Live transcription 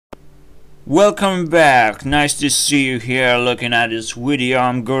Welcome back, nice to see you here looking at this video.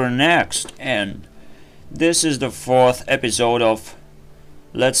 I'm Gurunext and this is the 4th episode of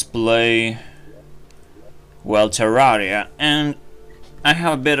Let's Play, Terraria. And I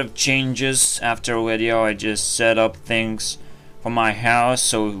have a bit of changes after a video. I just set up things for my house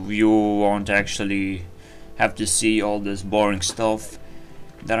so you won't actually have to see all this boring stuff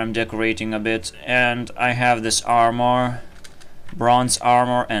that I'm decorating a bit. And I have this armor, bronze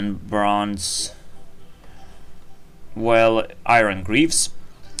armor and bronze, iron greaves.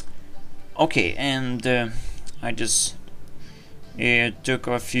 Okay, and I just took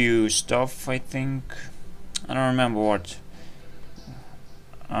a few stuff, I think. I don't remember what.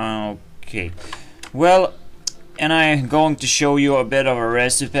 Okay, well, and I'm going to show you a bit of a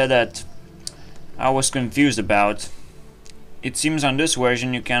recipe that I was confused about. It seems on this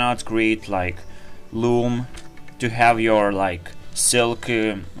version you cannot create like loom to have your like silk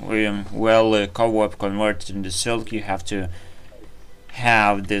cobweb converted into silk. You have to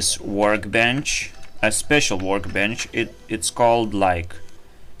have this workbench, a special workbench. It's called like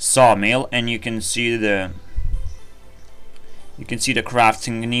sawmill, and you can see the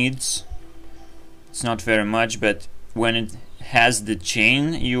crafting needs. It's not very much, but when it has the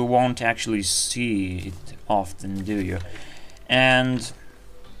chain you won't actually see it often, do you? And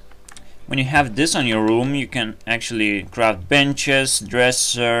when you have this on your room, you can actually craft benches,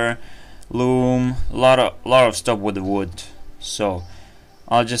 dresser, loom, a lot of stuff with the wood. So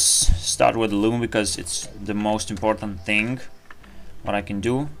I'll just start with the loom because it's the most important thing what I can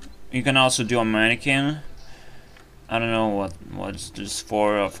do. You can also do a mannequin. I don't know what's this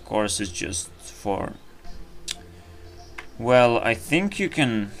for. Of course it's just for, well, I think you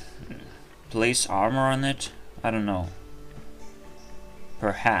can place armor on it. I don't know.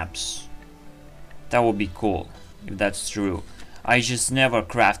 Perhaps. That would be cool if that's true. I just never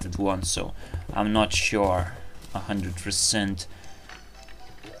crafted one, so I'm not sure 100%.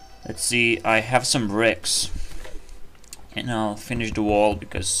 Let's see, I have some bricks and I'll finish the wall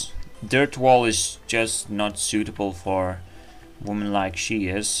because dirt wall is just not suitable for a woman like she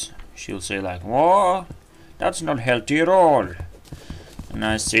is. She'll say like, "Whoa, that's not healthy at all." And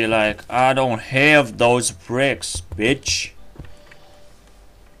I say like, "I don't have those bricks, bitch."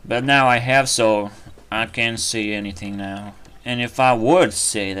 But now I have, so I can't say anything now. And if I would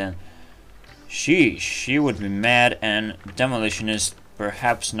say, then she would be mad, and demolitionist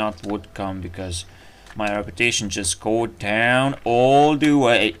perhaps not would come because my reputation just go down all the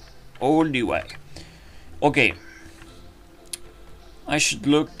way. Okay, I should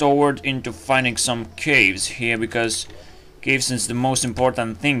look toward into finding some caves here, because caves is the most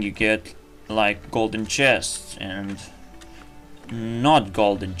important thing. You get like golden chests, and not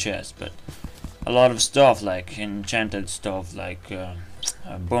golden chests, but a lot of stuff like enchanted stuff, like a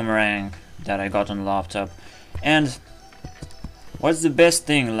boomerang that I got on the laptop. And what's the best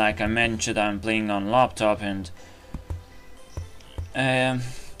thing, like I mentioned, I'm playing on laptop, and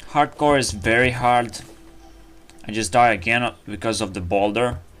hardcore is very hard. I just die again because of the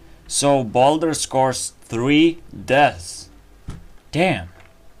boulder. So boulder scores 3 deaths. Damn,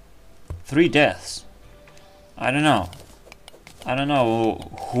 3 deaths. I don't know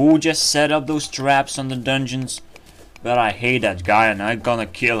who just set up those traps on the dungeons, but I hate that guy and I'm gonna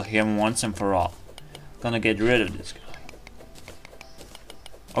kill him once and for all. Gonna get rid of this guy.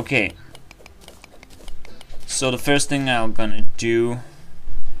 Okay, so the first thing I'm gonna do,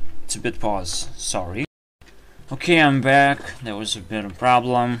 it's a bit pause, sorry. Okay, I'm back. There was a bit of a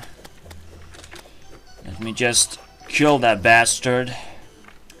problem. Let me just kill that bastard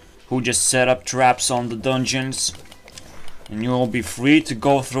who just set up traps on the dungeons. And you will be free to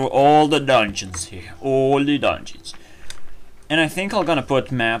go through all the dungeons here. All the dungeons. And I think I'm gonna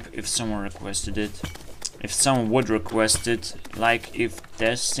put map if someone requested it. If someone would request it. Like if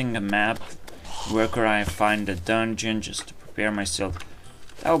testing a map where could I find the dungeon just to prepare myself.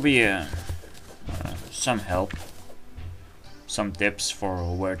 That would be some help. Some tips for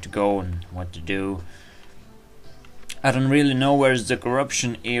where to go and what to do. I don't really know where the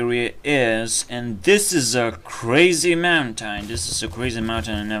corruption area is, and this is a crazy mountain. This is a crazy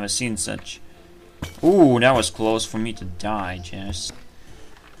mountain. I've never seen such. Ooh, that was close for me to die, Jess.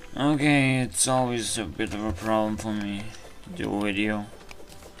 Okay, it's always a bit of a problem for me to do a video.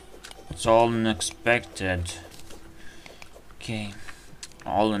 It's all unexpected. Okay,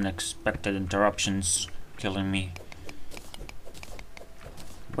 all unexpected interruptions killing me.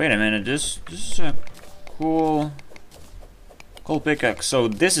 Wait a minute, this is a cool pickaxe. So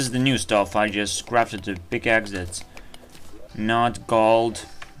this is the new stuff. I just crafted a pickaxe that's not gold.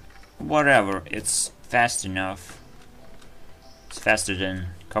 Whatever, it's fast enough. It's faster than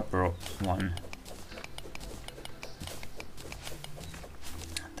copper one.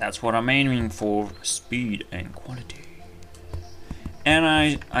 That's what I'm aiming for, speed and quality.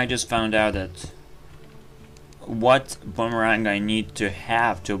 And I just found out that what boomerang I need to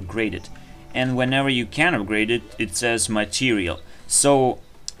have to upgrade it. And whenever you can upgrade it, it says material. So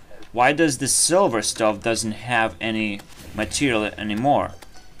why does the silver stuff doesn't have any material anymore?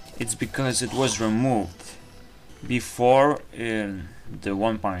 It's because it was removed. Before in the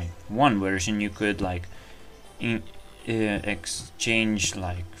 1.1 version, you could like exchange,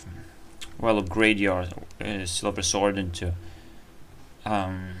 like, well, upgrade your silver sword into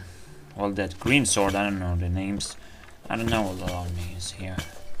well, that green sword. I don't know the names. I don't know what the law means here.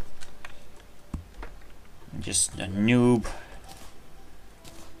 I'm just a noob.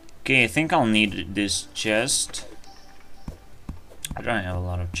 Okay, I think I'll need this chest. I don't have a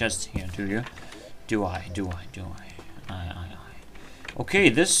lot of chests here, do you? Do I? Okay,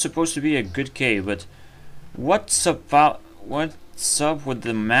 this is supposed to be a good cave, but what's up with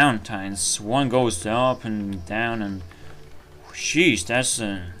the mountains? One goes up and down, and sheesh, that's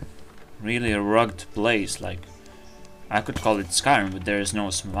really a rugged place. Like, I could call it Skyrim, but there is no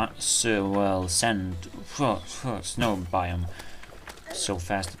sand, snow biome. So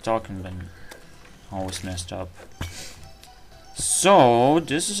fast at talking, but always messed up. So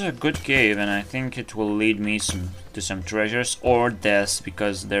this is a good cave, and I think it will lead me to some treasures or death,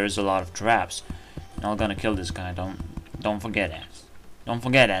 because there is a lot of traps. And I'm gonna kill this guy. Don't forget that. Don't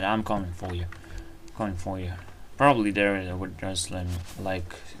forget that. I'm coming for you. Coming for you. Probably there were just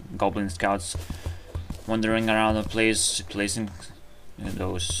like goblin scouts wandering around the place, placing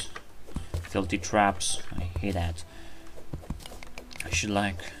those filthy traps. I hate that. I should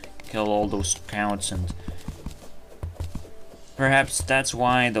like kill all those scouts, and perhaps that's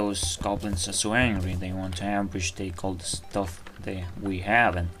why those goblins are so angry. They want to ambush, take all the stuff we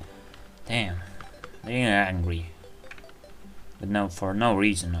have, and damn, they're angry. But no, for no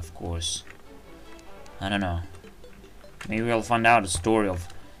reason, of course. I don't know. Maybe we'll find out the story of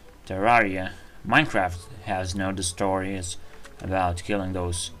Terraria. Minecraft has no the stories about killing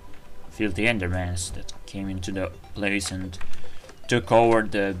those filthy endermans that came into the place and took over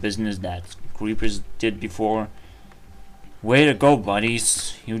the business that creepers did before. Way to go,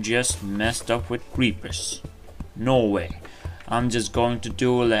 buddies. You just messed up with creepers. No way. I'm just going to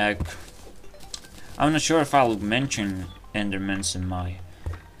do like... I'm not sure if I'll mention endermans in my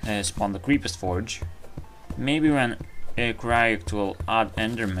Spawn the Creepers Forge. Maybe when Cryect will add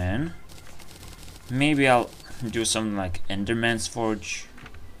enderman, maybe I'll do something like Enderman's Forge.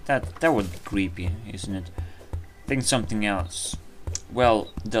 That would be creepy, isn't it? Think something else. Well,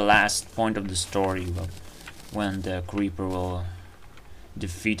 the last point of the story, well, when the creeper will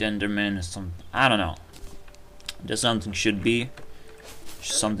defeat enderman or something. I don't know. There's something should be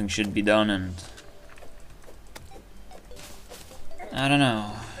done, and I don't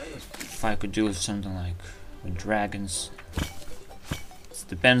know if I could do something like with dragons. It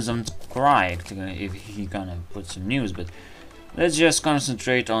depends on Cryect if he gonna put some news, but let's just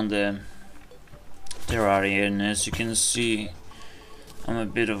concentrate on the Terraria, and as you can see, I'm a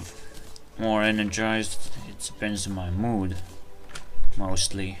bit of more energized. It depends on my mood,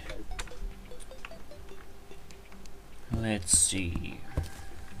 mostly. Let's see.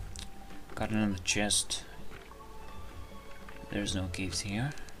 Got another chest. There's no caves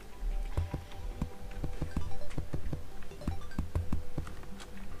here.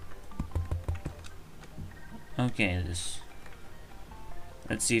 Okay,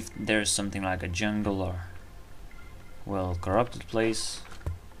 let's see if there's something like a jungle or, well, corrupted place,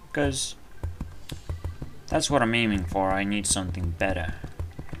 because that's what I'm aiming for. I need something better,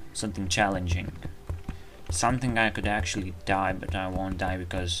 something challenging, something I could actually die, but I won't die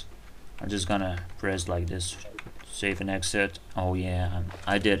because I'm just gonna press like this, save and exit. Oh yeah,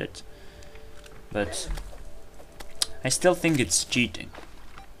 I did it. But I still think it's cheating.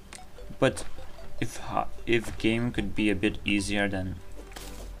 But if game could be a bit easier, then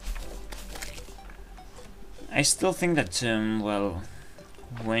I still think that well,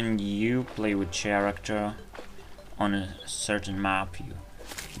 when you play with character on a certain map, you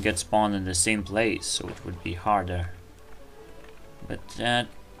get spawned in the same place, so it would be harder. But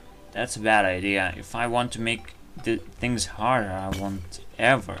that's a bad idea. If I want to make the things harder, I won't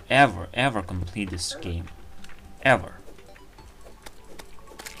ever complete this game, ever.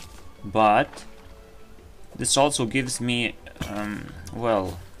 But this also gives me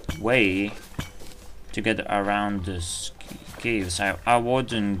well, way to get around this caves. I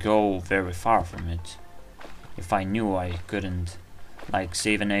wouldn't go very far from it if I knew I couldn't like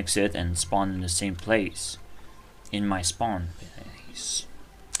save and exit and spawn in the same place in my spawn base.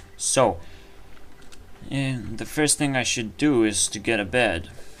 So, the first thing I should do is to get a bed.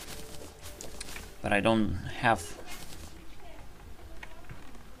 But I don't have...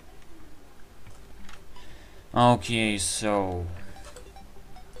 Okay, so...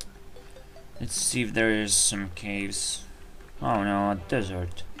 let's see if there is some caves. Oh no, a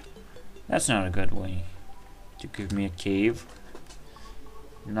desert. That's not a good way to give me a cave.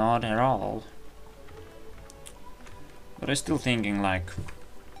 Not at all. But I'm still thinking, like,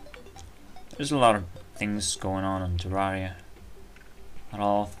 there's a lot of things going on in Terraria. Not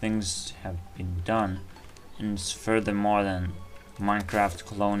all things have been done. And it's furthermore than Minecraft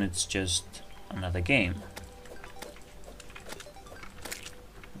clone, it's just another game.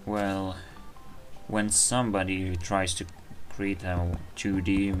 Well, when somebody tries to create a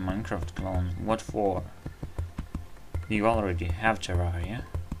 2D Minecraft clone, what for? You already have Terraria.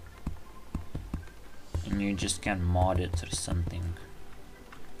 And you just can mod it or something.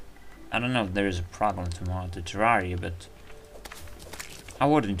 I don't know if there is a problem to mod the Terraria, but I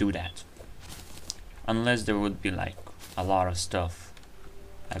wouldn't do that. Unless there would be like a lot of stuff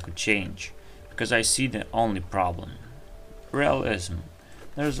I could change. Because I see the only problem. Realism.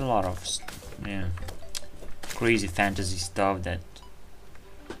 There's a lot of crazy fantasy stuff that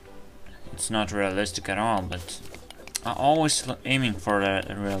it's not realistic at all, but I'm always aiming for that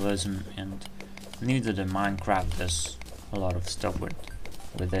realism, and neither the Minecraft does a lot of stuff with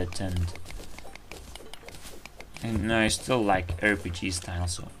it, and I still like RPG style.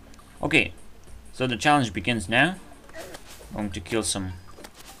 So okay, so the challenge begins now. I'm going to kill some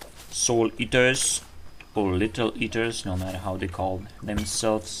soul eaters or little eaters, no matter how they call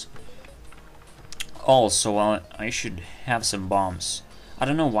themselves. Also, I should have some bombs. I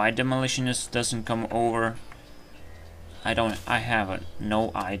don't know why Demolitionist doesn't come over. I have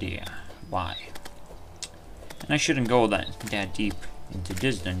no idea why. And I shouldn't go that deep into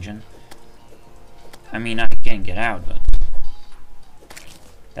this dungeon. I mean, I can get out, but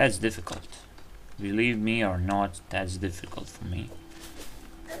that's difficult. Believe me or not, that's difficult for me.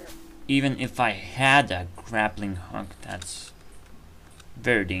 Even if I had a grappling hook, that's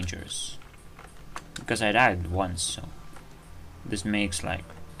very dangerous. Because I died once, so this makes like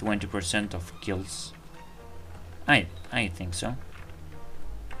 20% of kills. I think so.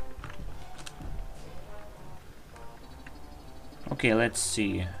 Okay, let's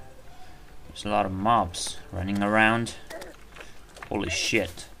see. There's a lot of mobs running around. Holy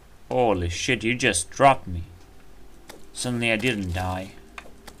shit. Holy shit, you just dropped me. Suddenly I didn't die.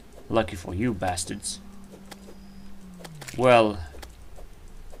 Lucky for you bastards. Well,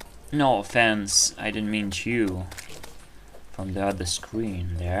 no offense, I didn't mean you from the other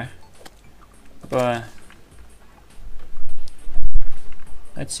screen there. But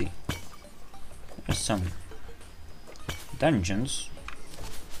let's see. There's some dungeons.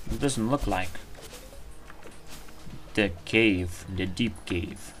 It doesn't look like the cave, the deep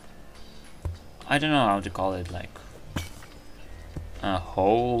cave. I don't know how to call it, like a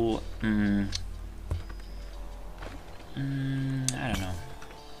hole. I don't know.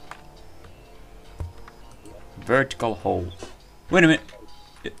 Vertical hole. Wait a minute.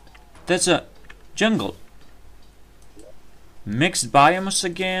 That's a jungle. Mixed biomes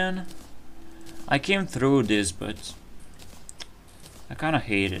again. I came through this, but I kind of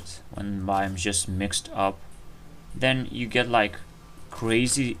hate it when biomes just mixed up. Then you get like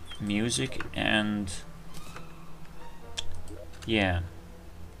crazy music and yeah.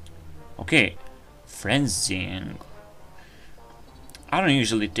 Okay, frenzying. I don't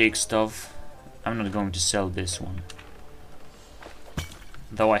usually take stuff. I'm not going to sell this one,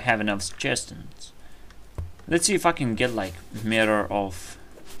 though I have enough suggestions. Let's see if I can get like mirror of,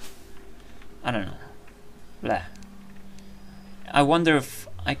 I don't know, blah. I wonder if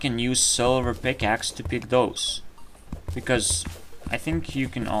I can use silver pickaxe to pick those, because I think you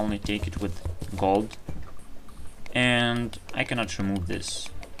can only take it with gold, and I cannot remove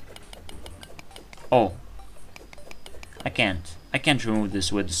this. Oh, I can't remove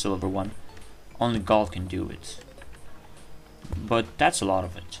this with the silver one. Only gold can do it. But that's a lot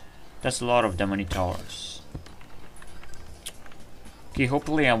of it. That's a lot of demony towers. Okay,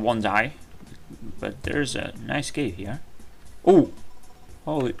 hopefully I won't die. But there's a nice cave here. Oh!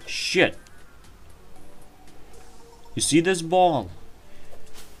 Holy shit! You see this ball?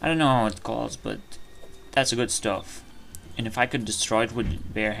 I don't know how it calls, but that's good stuff. And if I could destroy it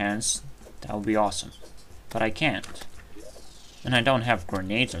with bare hands, that would be awesome. But I can't. And I don't have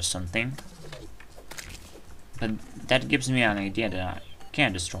grenades or something. But that gives me an idea that I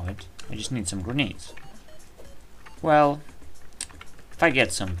can destroy it. I just need some grenades. Well, if I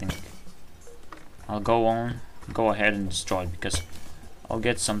get something, I'll go ahead and destroy it, because I'll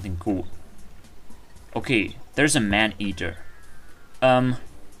get something cool. Okay, there's a man-eater.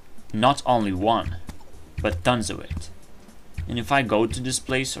 Not only one, but tons of it. And if I go to this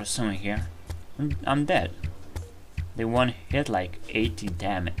place or somewhere here, I'm dead. They one hit like 80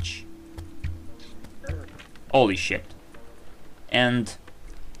 damage. Holy shit. And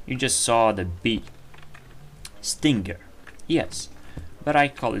you just saw the bee. Stinger. Yes, but I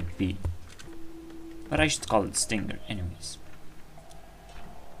call it bee. But I should call it stinger anyways.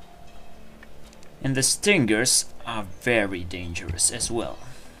 And the stingers are very dangerous as well.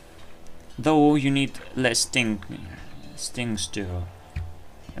 Though you need less stings to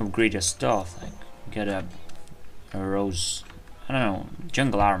upgrade your stuff, like get a rose, I don't know,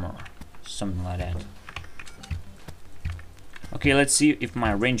 jungle armor, something like that. Okay, let's see if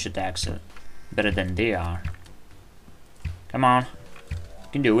my range attacks are better than they are. Come on, I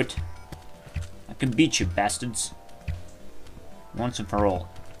can do it. I can beat you, bastards. Once and for all.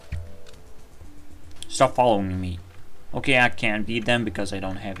 Stop following me. Okay, I can't beat them because I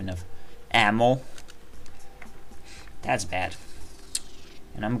don't have enough ammo. That's bad.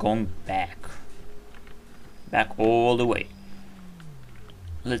 And I'm going back. Back all the way.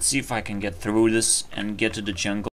 Let's see if I can get through this and get to the jungle.